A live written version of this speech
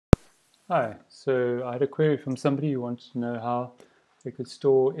Hi, so I had a query from somebody who wanted to know how they could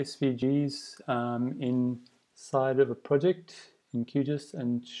store SVGs inside of a project in QGIS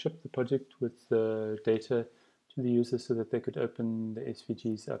and ship the project with the data to the user so that they could open the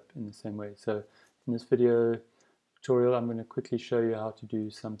SVGs up in the same way. So in this video tutorial, I'm going to quickly show you how to do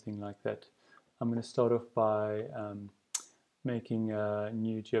something like that. I'm going to start off by making a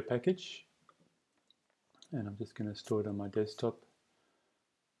new GeoPackage, and I'm just going to store it on my desktop.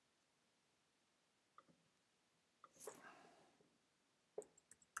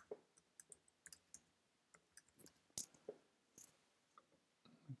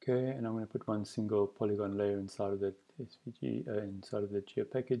 Okay, and I'm going to put one single polygon layer inside of the SVG, inside of the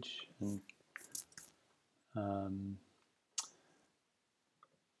GeoPackage, and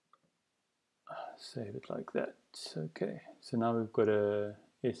save it like that. Okay, so now we've got a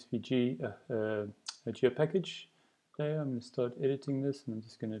SVG, a GeoPackage layer. I'm going to start editing this, and I'm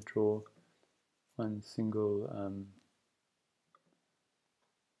just going to draw one single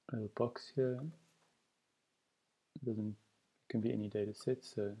little box here. It can be any data set,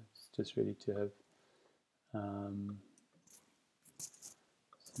 so it's just ready to have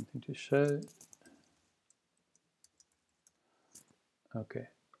something to show. Okay,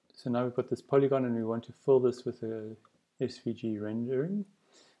 so now we've got this polygon and we want to fill this with a SVG rendering.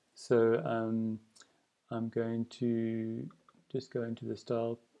 So I'm going to just go into the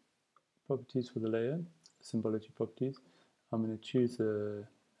style properties for the layer, symbology properties. I'm going to choose a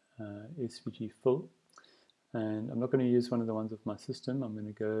SVG fill, and I'm not going to use one of the ones of my system. I'm going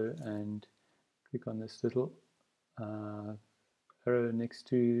to go and click on this little arrow next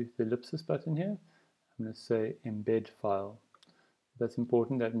to the ellipsis button here. I'm going to say embed file. That's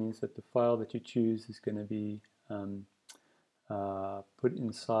important. That means that the file that you choose is going to be put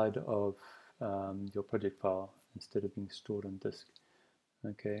inside of your project file instead of being stored on disk.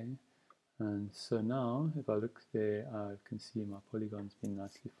 Okay, and so now if I look there, I can see my polygon's been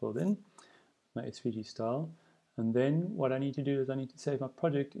nicely filled in, my SVG style. And then what I need to do is I need to save my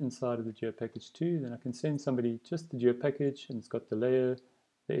project inside of the GeoPackage too. Then I can send somebody just the GeoPackage, and it's got the layer,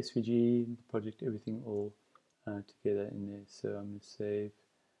 the SVG, the project, everything all together in there. So I'm going to save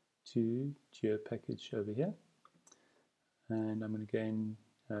to GeoPackage over here, and I'm going to again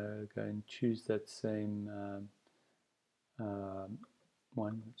go and choose that same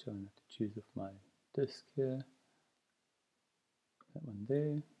one, which I'm going to have to choose off my disk here, that one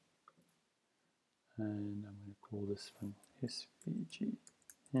there, and I'm going to call this one SVG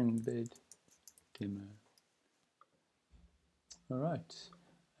Embed Demo. Alright,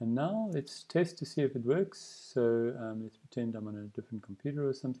 and now let's test to see if it works. So let's pretend I'm on a different computer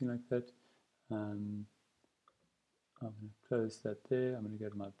or something like that. I'm going to close that there. I'm going to go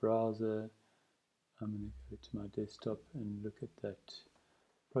to my browser. I'm going to go to my desktop and look at that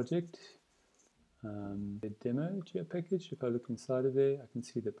project. The demo GeoPackage. If I look inside of there, I can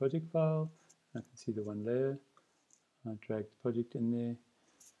see the project file. I can see the one layer. I drag the project in there,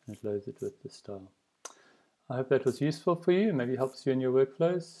 and it loads it with the style. I hope that was useful for you and maybe helps you in your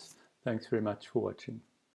workflows. Thanks very much for watching.